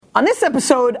On this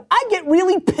episode, I get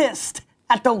really pissed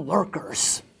at the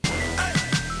lurkers.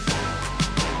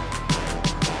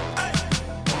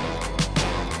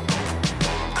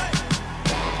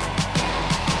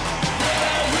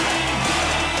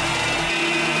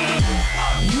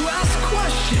 You ask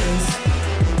questions,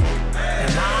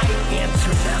 and I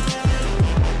answer them.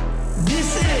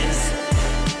 This is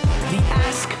the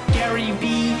Ask Gary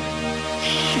Vee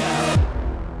Show.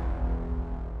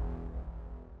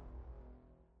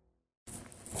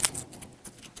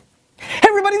 Hey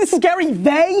everybody, this is Gary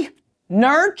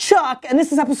Vaynerchuk, and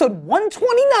this is episode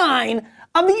 129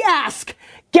 of the Ask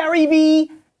Gary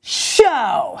Vee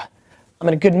Show. I'm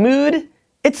in a good mood.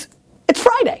 It's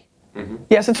Friday.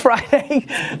 Yes, it's Friday.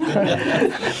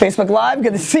 Facebook Live,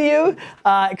 good to see you.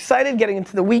 Excited, getting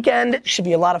into the weekend. Should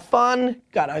be a lot of fun.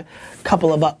 Got a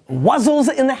couple of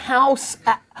wuzzles in the house.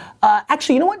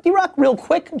 Actually, you know what, D-Rock, real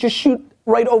quick, just shoot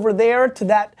right over there to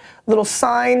that little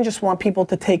sign. Just want people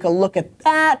to take a look at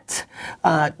that.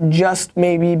 Just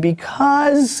maybe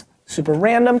because, super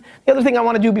random. The other thing I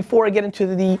want to do before I get into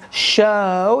the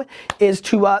show is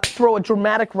to throw a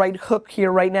dramatic right hook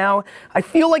here right now. I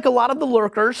feel like a lot of the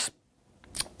lurkers,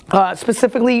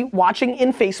 specifically watching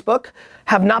in Facebook,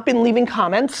 have not been leaving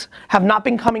comments, have not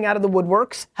been coming out of the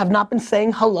woodworks, have not been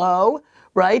saying hello,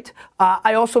 right?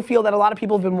 I also feel that a lot of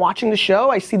people have been watching the show.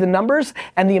 I see the numbers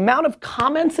and the amount of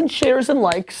comments and shares and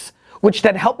likes, which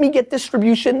then help me get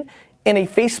distribution in a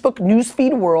Facebook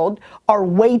newsfeed world, are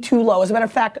way too low. As a matter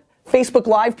of fact, Facebook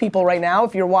Live people right now,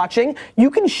 if you're watching, you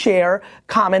can share,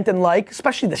 comment, and like,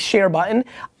 especially the share button.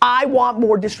 I want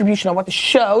more distribution. I want the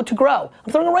show to grow.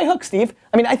 I'm throwing a right hook, Steve.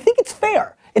 I mean, I think it's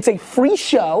fair. It's a free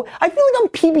show. I feel like I'm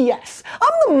PBS.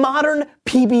 I'm the modern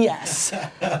PBS,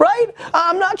 right?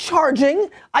 I'm not charging.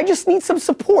 I just need some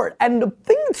support. And the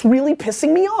thing that's really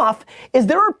pissing me off is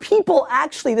there are people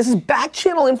actually, this is back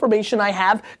channel information I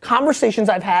have, conversations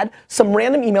I've had, some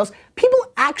random emails. People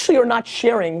actually are not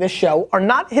sharing this show, are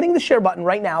not hitting the share button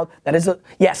right now. That is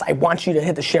yes, I want you to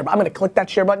hit the share button. I'm gonna click that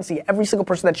share button, see every single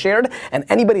person that shared, and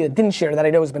anybody that didn't share that I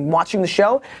know has been watching the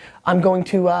show. I'm going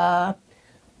to,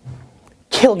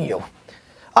 kill you.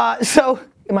 So,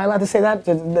 am I allowed to say that?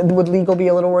 Would legal be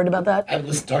a little worried about that? I would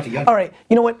listen to Dr. Young. All right,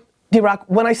 you know what, D-Rock,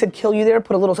 when I said kill you there,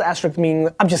 put a little asterisk meaning,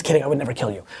 I'm just kidding, I would never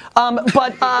kill you.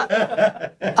 But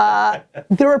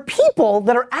there are people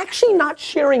that are actually not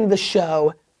sharing the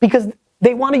show because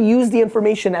they want to use the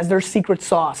information as their secret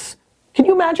sauce. Can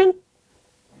you imagine?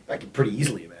 I can pretty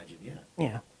easily imagine, yeah.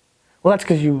 Yeah. Well, that's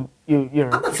because you're... I'm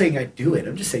not saying I do it,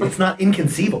 I'm just saying it's not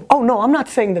inconceivable. Oh no, I'm not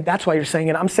saying that that's why you're saying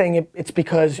it. I'm saying it's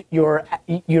because you're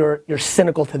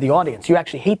cynical to the audience. You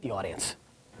actually hate the audience.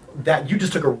 That you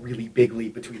just took a really big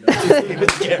leap between those two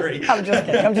statements, Gary. I'm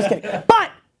just kidding.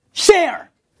 But share.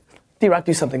 D-Rock,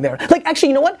 do something there. Like, actually,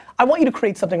 you know what? I want you to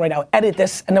create something right now. Edit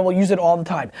this, and then we'll use it all the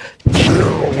time. Share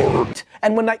alert.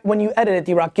 And when you edit it,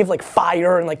 D-Rock, give like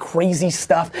fire and like crazy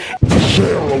stuff.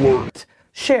 Share alert.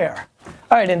 Share.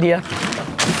 All right, India.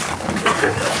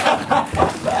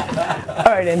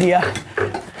 All right, India.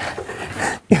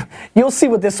 You'll see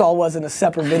what this all was in a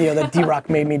separate video that D-Rock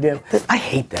made me do. I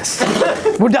hate this.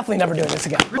 We're definitely never doing this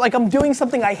again. Like, I'm doing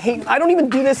something I hate. I don't even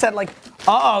do this at like,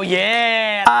 oh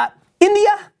yeah.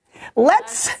 India,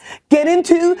 let's get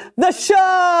into the show.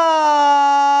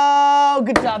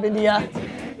 Good job, India.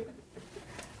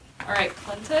 All right,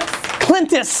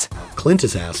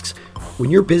 Clintus asks, when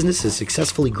your business is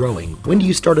successfully growing, when do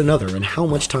you start another and how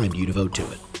much time do you devote to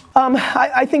it?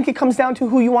 I think it comes down to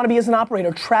who you want to be as an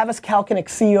operator. Travis Kalanick,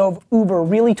 CEO of Uber,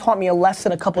 really taught me a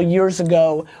lesson a couple years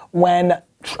ago when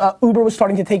Uber was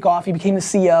starting to take off. He became the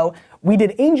CEO. We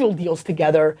did angel deals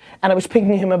together, and I was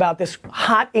pinging him about this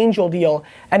hot angel deal,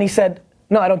 and he said,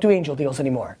 no, I don't do angel deals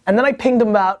anymore. And then I pinged him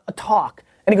about a talk,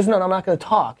 and he goes, no, I'm not going to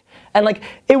talk. And like,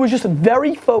 it was just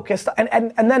very focused,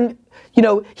 and then, you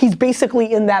know, he's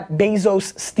basically in that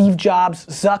Bezos, Steve Jobs,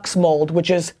 Zucks mold, which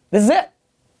is, this is it.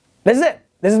 This is it.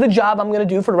 This is the job I'm gonna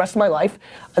do for the rest of my life,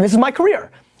 and this is my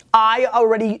career. I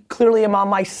already clearly am on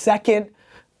my second,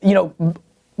 you know,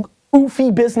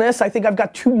 oofy business. I think I've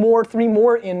got 2 more, 3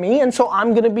 more in me, and so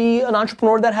I'm gonna be an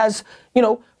entrepreneur that has, you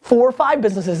know, 4 or 5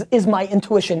 businesses is my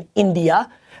intuition. India,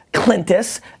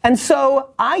 Clintus, and so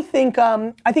I think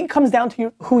it comes down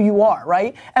to who you are,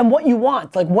 right? And what you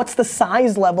want. Like, what's the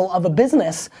size level of a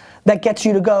business that gets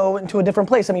you to go into a different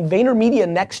place? I mean, VaynerMedia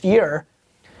next year,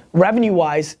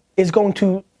 revenue-wise, is going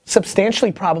to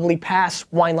substantially probably pass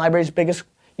Wine Library's biggest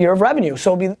year of revenue.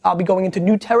 So I'll be going into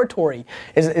new territory.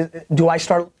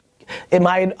 Am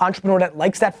I an entrepreneur that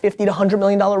likes that $50 to $100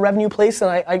 million revenue place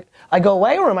and I go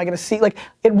away, or am I gonna see, like,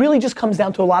 it really just comes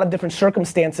down to a lot of different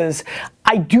circumstances.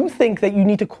 I do think that you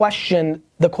need to question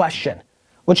the question.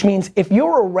 which means if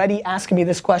you're already asking me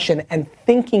this question and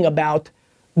thinking about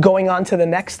going on to the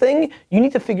next thing, you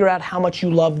need to figure out how much you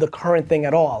love the current thing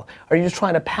at all. Are you just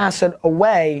trying to pass it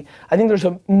away? I think there's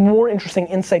a more interesting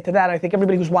insight to that. I think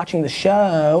everybody who's watching the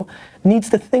show needs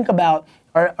to think about,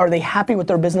 are they happy with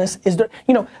their business? Is there,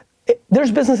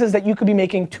 there's businesses that you could be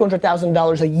making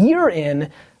 $200,000 a year in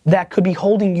that could be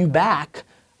holding you back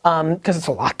because it's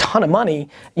a ton of money.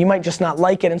 You might just not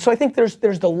like it. And so I think there's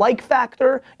the like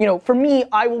factor. For me,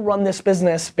 I will run this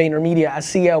business, VaynerMedia, as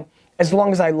CEO, as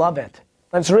long as I love it.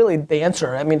 That's really the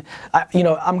answer. I mean,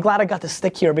 I'm glad I got to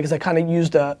stick here because I kind of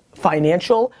used a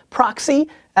financial proxy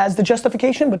as the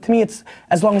justification, but to me it's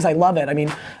as long as I love it. I mean,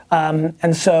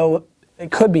 and so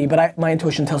it could be, but my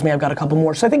intuition tells me I've got a couple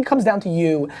more. So I think it comes down to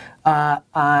you, and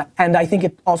I think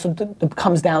it also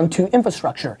comes down to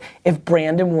infrastructure. If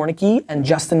Brandon Warnke and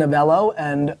Justin Novello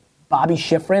and Bobby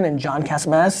Schifrin and John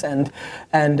Casamas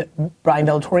and Brian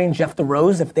Vellatori and Jeff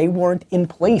DeRose, if they weren't in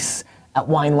place at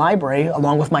Wine Library,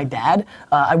 along with my dad,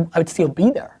 I would still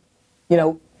be there.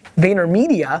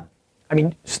 VaynerMedia, I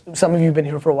mean, some of you have been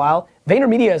here for a while,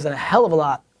 VaynerMedia is in a hell of a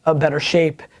lot of better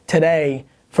shape today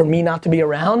for me not to be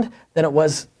around than it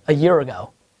was a year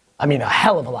ago. I mean, a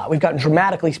hell of a lot. We've gotten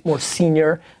dramatically more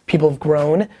senior, people have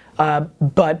grown,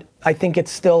 but I think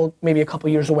it's still maybe a couple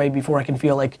years away before I can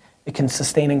feel like it can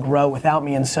sustain and grow without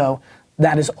me, and so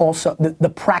that is also, the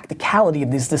practicality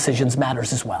of these decisions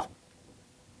matters as well.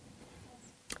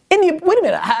 India, wait a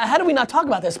minute, how do we not talk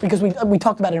about this? Because we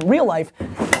talked about it in real life.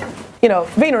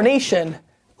 Vayner Nation,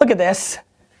 look at this.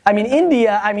 I mean,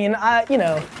 India,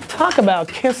 talk about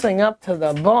kissing up to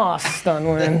the boss,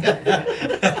 Stunwin.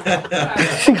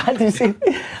 She got to see.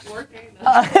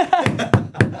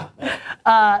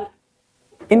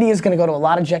 India's gonna go to a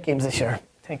lot of Jet games this year.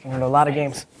 Taking her to a lot of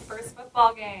games. First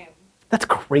football game. That's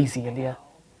crazy, India.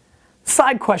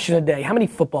 Side question of the day, how many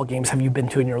football games have you been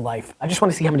to in your life? I just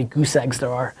want to see how many goose eggs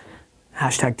there are.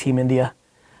 Hashtag Team India.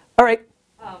 All right.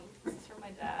 This is from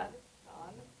my dad,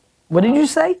 Don. What did you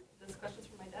say? This question's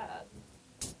from my dad.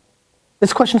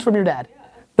 This question's from your dad? Yeah.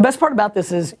 The best part about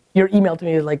this is your email to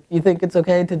me is like, you think it's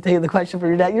okay to take the question from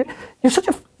your dad? You're such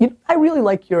I really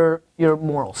like your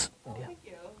morals, India. Thank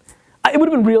you. It would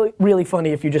have been really, really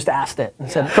funny if you just asked it and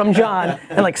said, from John,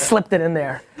 and slipped it in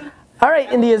there. All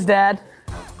right, India's dad.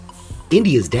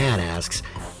 India's dad asks,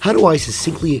 how do I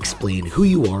succinctly explain who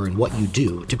you are and what you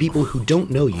do to people who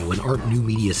don't know you and aren't new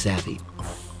media savvy?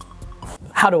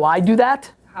 How do I do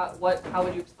that? How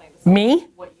would you explain this? Me?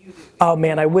 What you do? Oh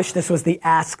man, I wish this was the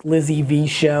Ask Lizzie V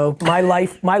show. My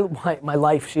life,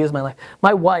 she is my life.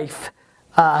 My wife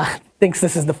thinks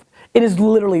this is it is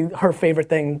literally her favorite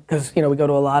thing because we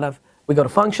go to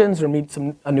functions or meet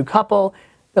a new couple.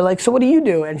 They're like, so what do you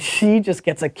do? And she just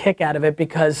gets a kick out of it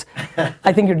because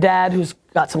I think your dad, who's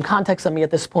got some context on me at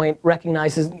this point,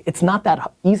 recognizes it's not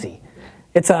that easy.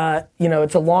 It's a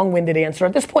long-winded answer.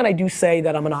 At this point, I do say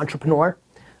that I'm an entrepreneur.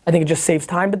 I think it just saves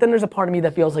time, but then there's a part of me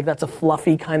that feels like that's a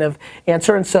fluffy kind of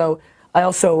answer. And so I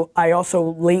also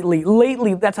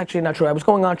lately, that's actually not true. I was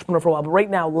going entrepreneur for a while, but right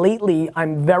now, lately,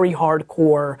 I'm very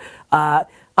hardcore.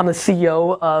 I'm the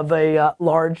CEO of a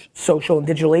large social and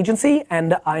digital agency,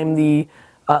 and I'm the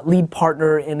lead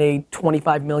partner in a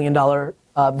 $25 million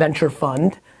venture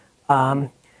fund. And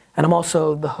I'm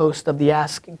also the host of the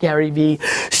Ask Gary V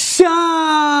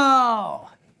show.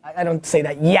 I don't say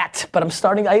that yet, but I'm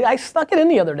starting. I stuck it in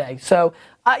the other day. So,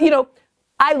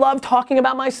 I love talking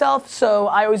about myself, so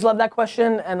I always love that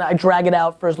question, and I drag it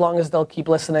out for as long as they'll keep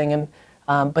listening.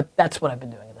 And but that's what I've been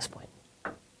doing at this point.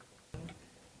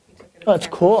 Oh, that's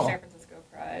cool. San Francisco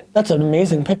Pride. That's an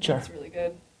amazing picture. It's really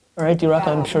good. All right, D-Rock,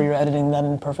 I'm sure you're editing that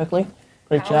in perfectly.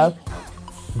 Great job.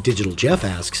 Digital Jeff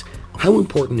asks, how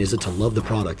important is it to love the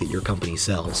product that your company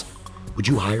sells? Would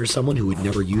you hire someone who had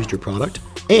never used your product?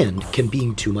 And can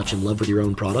being too much in love with your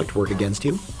own product work against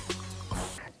you?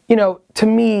 To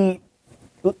me,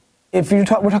 if we're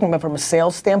talking about from a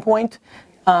sales standpoint,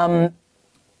 I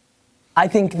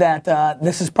think that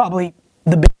this is probably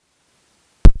the big.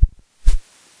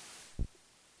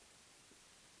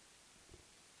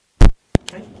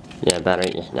 Yeah,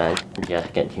 battery. No,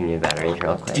 just get 2 new batteries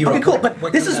real quick. Okay, cool, but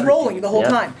this is rolling the whole Yep.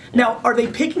 time. Now, are they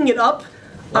picking it up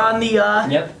on the,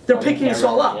 Yep. they're picking this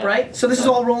all up, Yep. right? So this is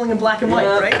all rolling in black and white,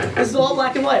 Yep. right? This is all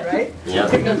black and white, right? Yep.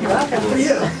 Okay, good, D-Rock, that's for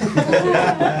you.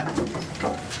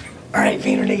 All right,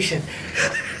 Vayner Nation,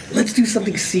 let's do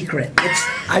something secret.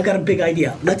 I've got a big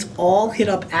idea. Let's all hit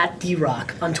up at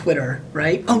D-Rock on Twitter,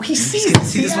 right? Oh, he sees it.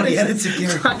 See this when he edits it,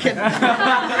 Gary. Fucking-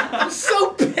 I'm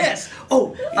so pissed.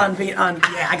 Oh, I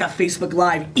got Facebook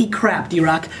Live. Eat crap,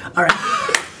 D-Rock. All right,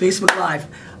 Facebook Live.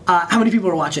 How many people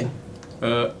are watching?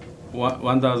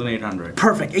 1,800.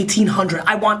 Perfect, 1,800.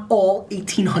 I want all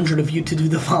 1,800 of you to do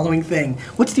the following thing.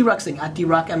 What's D-Rock saying? At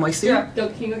D-Rock NYC? Yeah,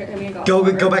 can you go get me a glass Go- of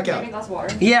water? go back Get out. me a glass of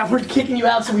water. Yeah, we're kicking you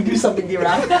out so we do something,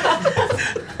 D-Rock.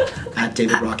 At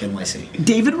David Rock NYC.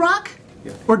 David Rock?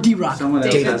 Or D-Rock? Someone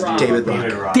else David has Rock. David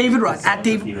Rock. David Rock, at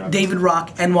David Rock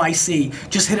NYC.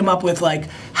 Just hit him up with like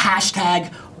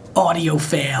hashtag audio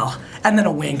fail. And then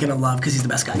a wink and a love because he's the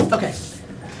best guy. Okay.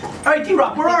 All right,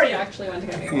 D-Rock, where are He you? actually went to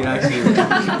get me He water.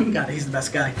 actually, God, he's the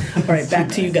best guy. All right, back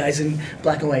to you guys in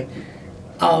black and white.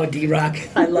 Oh, D-Rock,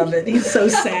 I love it. He's so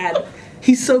sad.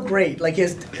 He's so great. Like, he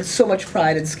has so much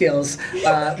pride and skills.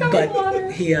 water.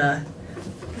 But he,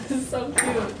 This is so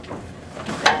cute.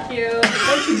 Thank you.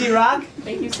 Thank you, D-Rock.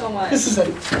 Thank you so much. This is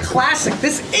a classic.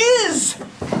 This is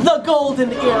the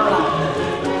golden era.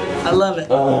 I love it.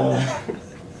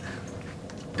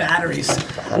 Batteries.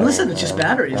 And listen, it's just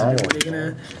batteries. I mean, what are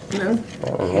you gonna,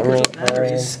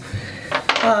 batteries.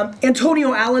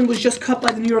 Antonio Allen was just cut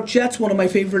by the New York Jets, one of my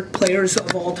favorite players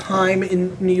of all time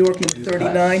in New York, number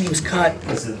 39. He was cut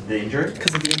This is the injury?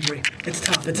 because of the injury. It's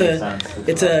tough. It's Makes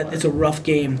a sense. it's a rough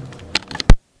game.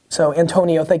 So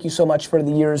Antonio, thank you so much for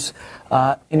the years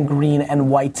in green and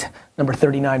white, number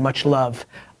 39. Much love.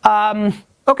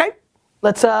 Okay,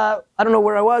 let's. I don't know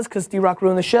where I was because D-Rock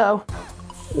ruined the show.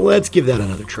 Let's give that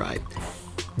another try.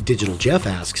 Digital Jeff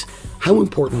asks, how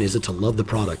important is it to love the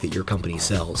product that your company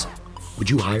sells? Would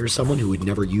you hire someone who had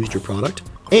never used your product?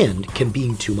 And can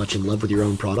being too much in love with your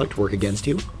own product work against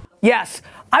you? Yes,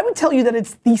 I would tell you that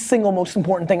it's the single most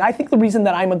important thing. I think the reason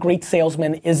that I'm a great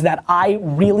salesman is that I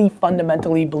really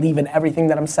fundamentally believe in everything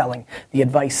that I'm selling. The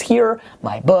advice here,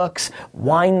 my books,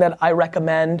 wine that I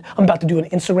recommend. I'm about to do an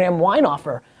Instagram wine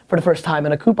offer for the first time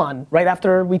in a coupon right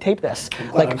after we tape this.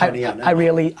 I'm finding out now. I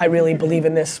really believe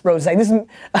in this rosé. This is,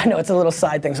 I know it's a little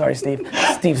side thing. Sorry, Steve.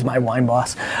 Steve's my wine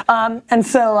boss. And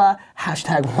so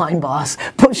hashtag wine boss.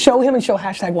 Show him and show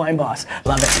hashtag wine boss.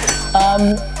 Love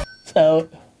it. So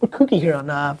we're kooky here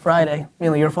on Friday.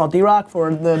 Really your fault, D-Rock,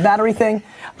 for the battery thing.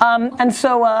 And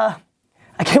so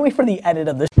I can't wait for the edit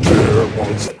of this.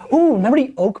 Ooh, remember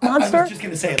the oak monster? I was just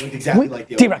gonna say it looked exactly like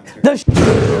the D-Rock, Monster. the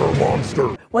share monster.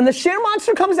 When the share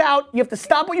monster comes out, you have to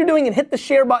stop what you're doing and hit the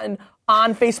share button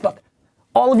on Facebook.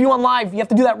 All of you on live, you have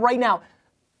to do that right now.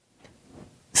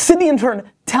 Sydney intern,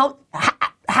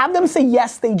 have them say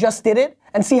yes, they just did it,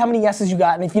 and see how many yeses you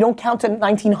got. And if you don't count to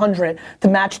 1,900 to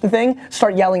match the thing,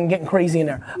 start yelling and getting crazy in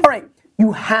there. All right.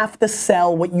 You have to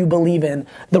sell what you believe in.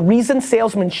 The reason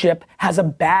salesmanship has a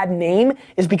bad name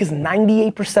is because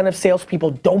 98% of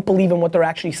salespeople don't believe in what they're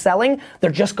actually selling.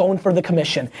 They're just going for the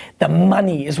commission. The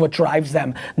money is what drives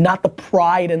them, not the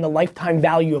pride and the lifetime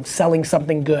value of selling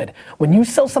something good. When you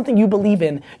sell something you believe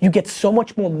in, you get so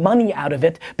much more money out of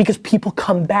it because people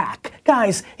come back.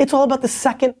 Guys, it's all about the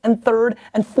second and third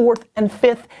and fourth and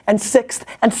fifth and sixth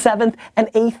and seventh and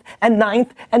eighth and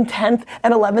ninth and 10th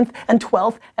and 11th and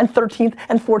 12th and 13th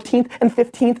and 14th and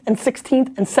 15th and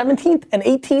 16th and 17th and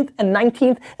 18th and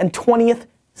 19th and 20th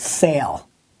sale,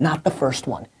 not the first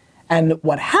one. And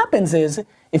what happens is,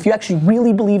 if you actually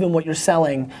really believe in what you're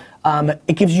selling,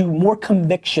 it gives you more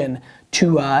conviction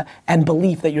to and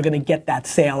belief that you're gonna get that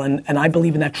sale. And I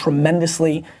believe in that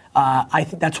tremendously. I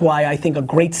think that's why I think a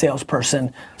great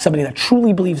salesperson, somebody that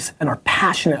truly believes and are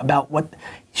passionate about what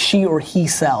she or he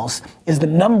sells, is the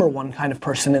number one kind of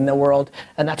person in the world,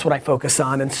 and that's what I focus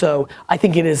on. And so I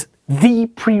think it is the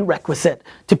prerequisite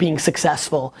to being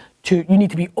successful. You need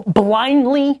to be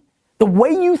blindly, the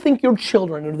way you think your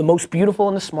children are the most beautiful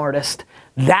and the smartest,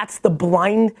 that's the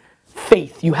blind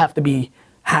faith you have to be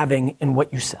having in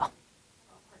what you sell.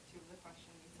 Part two of the question,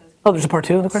 he says, Oh, there's a part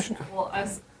two of the question? well,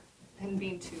 us and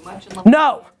being too much in love.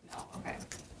 No. No. Okay.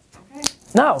 Okay.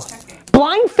 No. Checking.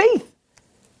 Blind faith.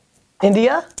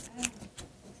 India?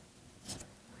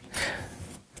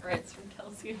 All right, it's from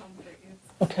Kelsey Humphreys.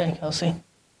 Okay, Kelsey.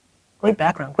 Great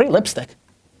background, great lipstick.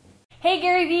 Hey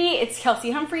Gary Vee, it's Kelsey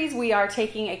Humphreys. We are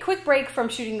taking a quick break from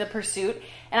shooting The Pursuit,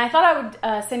 and I thought I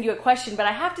would send you a question, but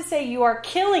I have to say you are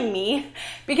killing me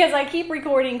because I keep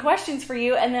recording questions for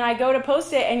you, and then I go to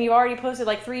post it, and you already posted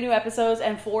like 3 new episodes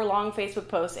and 4 long Facebook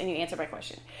posts, and you answered my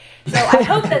question. So I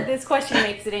hope that this question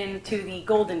makes it into the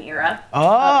golden era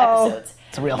of episodes.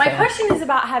 It's a real My fan. question is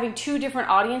about having 2 different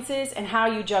audiences and how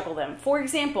you juggle them. For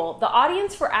example, the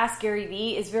audience for Ask Gary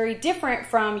Vee is very different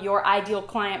from your ideal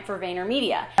client for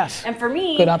VaynerMedia. Yes. And for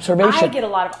me, Good observation. I get a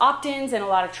lot of opt-ins and a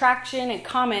lot of traction and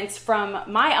comments from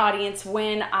my audience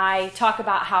when I talk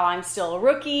about how I'm still a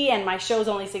rookie and my show's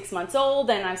only 6 months old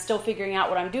and I'm still figuring out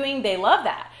what I'm doing. They love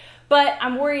that. But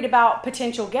I'm worried about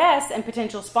potential guests and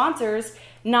potential sponsors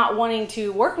not wanting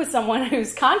to work with someone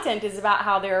whose content is about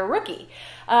how they're a rookie.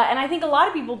 And I think a lot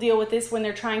of people deal with this when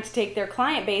they're trying to take their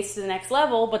client base to the next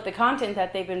level, but the content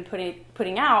that they've been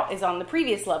putting out is on the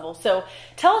previous level. So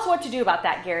tell us what to do about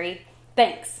that, Gary.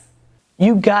 Thanks.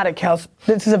 You got it, Kels.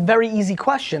 This is a very easy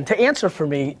question to answer for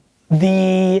me.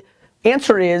 The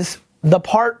answer is the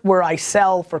part where I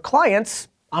sell for clients,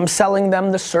 I'm selling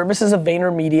them the services of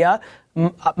VaynerMedia.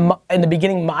 In the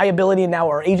beginning, my ability, and now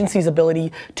our agency's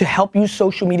ability to help use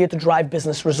social media to drive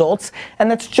business results. And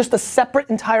that's just a separate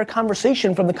entire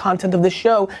conversation from the content of this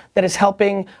show that is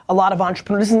helping a lot of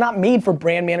entrepreneurs. This is not made for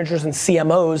brand managers and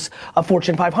CMOs of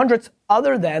Fortune 500s,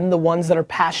 other than the ones that are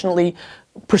passionately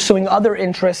pursuing other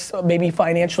interests, maybe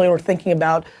financially, or thinking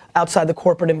about outside the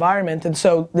corporate environment. And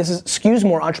so this skews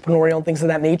more entrepreneurial and things of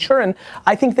that nature. And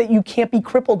I think that you can't be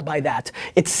crippled by that.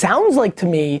 It sounds like to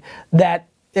me that,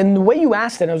 in the way you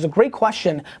asked it, it was a great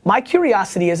question. My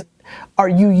curiosity is, are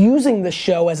you using the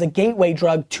show as a gateway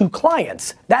drug to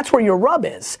clients? That's where your rub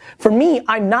is. For me,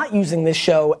 I'm not using this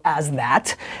show as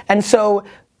that. And so,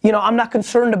 I'm not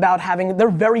concerned about they're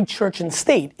very church and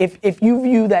state. If you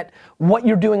view that what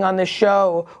you're doing on this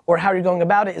show or how you're going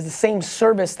about it is the same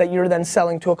service that you're then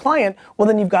selling to a client, well,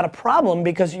 then you've got a problem,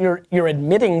 because you're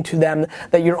admitting to them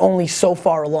that you're only so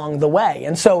far along the way.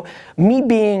 And so me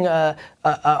being a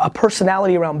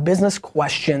personality around business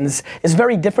questions is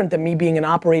very different than me being an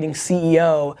operating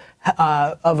CEO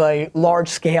of a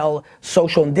large-scale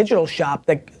social and digital shop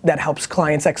that helps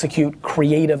clients execute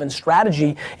creative and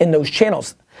strategy in those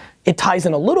channels. It ties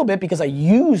in a little bit because I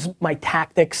use my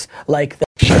tactics like the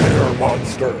Shatter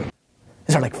Monster.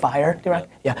 Is there like fire?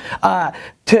 Yeah.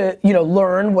 To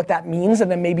learn what that means,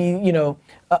 and then maybe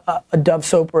a Dove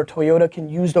soap or a Toyota can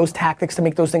use those tactics to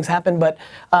make those things happen. But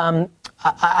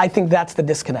I think that's the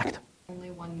disconnect.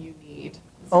 Only one you need.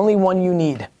 Only one you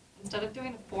need. Instead of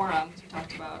doing a forum, because we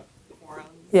talked about forums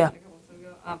Yeah. a couple weeks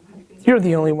ago, have you considered You're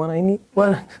the only one I need.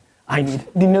 What? I need.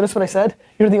 Did you notice what I said?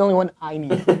 You're the only one I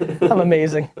need. I'm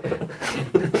amazing.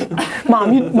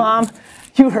 Mom,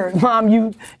 you heard. Mom,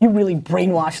 you really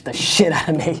brainwashed the shit out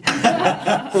of me.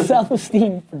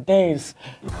 Self-esteem for days.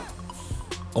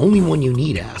 Only One You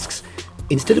Need asks,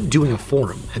 instead of doing a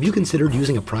forum, have you considered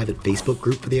using a private Facebook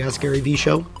group for the Ask Gary Vee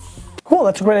show? Cool,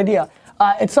 that's a great idea.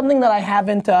 It's something that I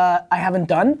haven't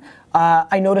done.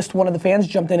 I noticed one of the fans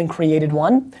jumped in and created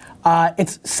one.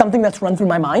 It's something that's run through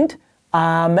my mind.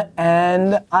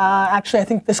 Actually, I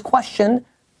think this question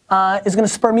is going to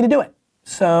spur me to do it.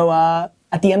 So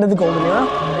at the end of the Golden Era,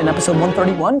 in episode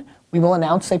 131, we will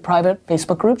announce a private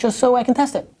Facebook group just so I can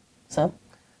test it. So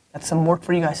that's some work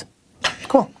for you guys.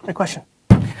 Cool, great question.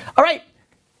 All right,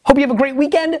 hope you have a great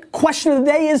weekend. Question of the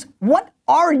day is, what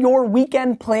are your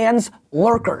weekend plans,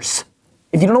 lurkers?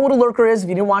 If you don't know what a lurker is, if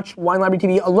you didn't watch Wine Library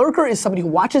TV, a lurker is somebody who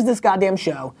watches this goddamn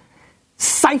show,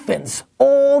 siphons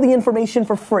all the information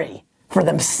for free for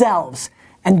themselves,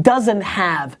 and doesn't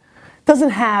have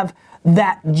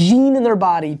that gene in their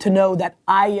body to know that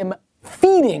I am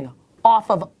feeding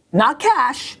off of, not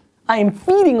cash, I am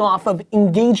feeding off of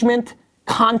engagement,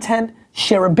 content,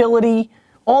 shareability,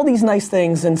 all these nice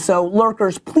things. And so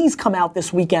lurkers, please come out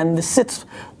this weekend. This sits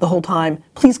the whole time.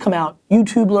 Please come out.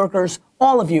 YouTube lurkers,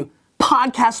 all of you.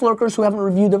 Podcast lurkers who haven't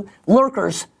reviewed them.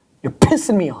 Lurkers, you're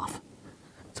pissing me off.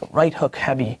 It's a right hook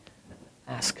heavy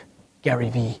Ask Gary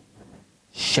Vee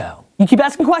show. You keep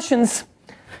asking questions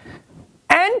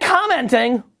and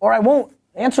commenting, or I won't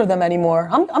answer them anymore.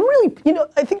 I'm really,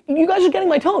 I think you guys are getting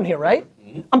my tone here, right?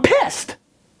 I'm pissed.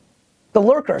 The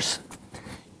lurkers,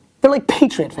 they're like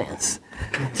Patriot fans.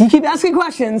 So you keep asking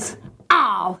questions,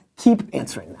 I'll keep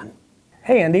answering them.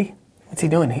 Hey, Andy. What's he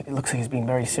doing? It looks like he's being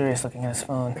very serious looking at his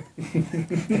phone.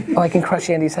 Oh, I can crush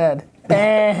Andy's head.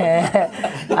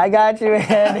 I got you,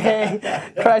 Andy.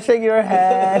 Crushing your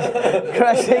head.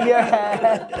 Crushing your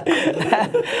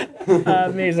head.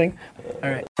 Amazing.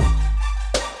 All right.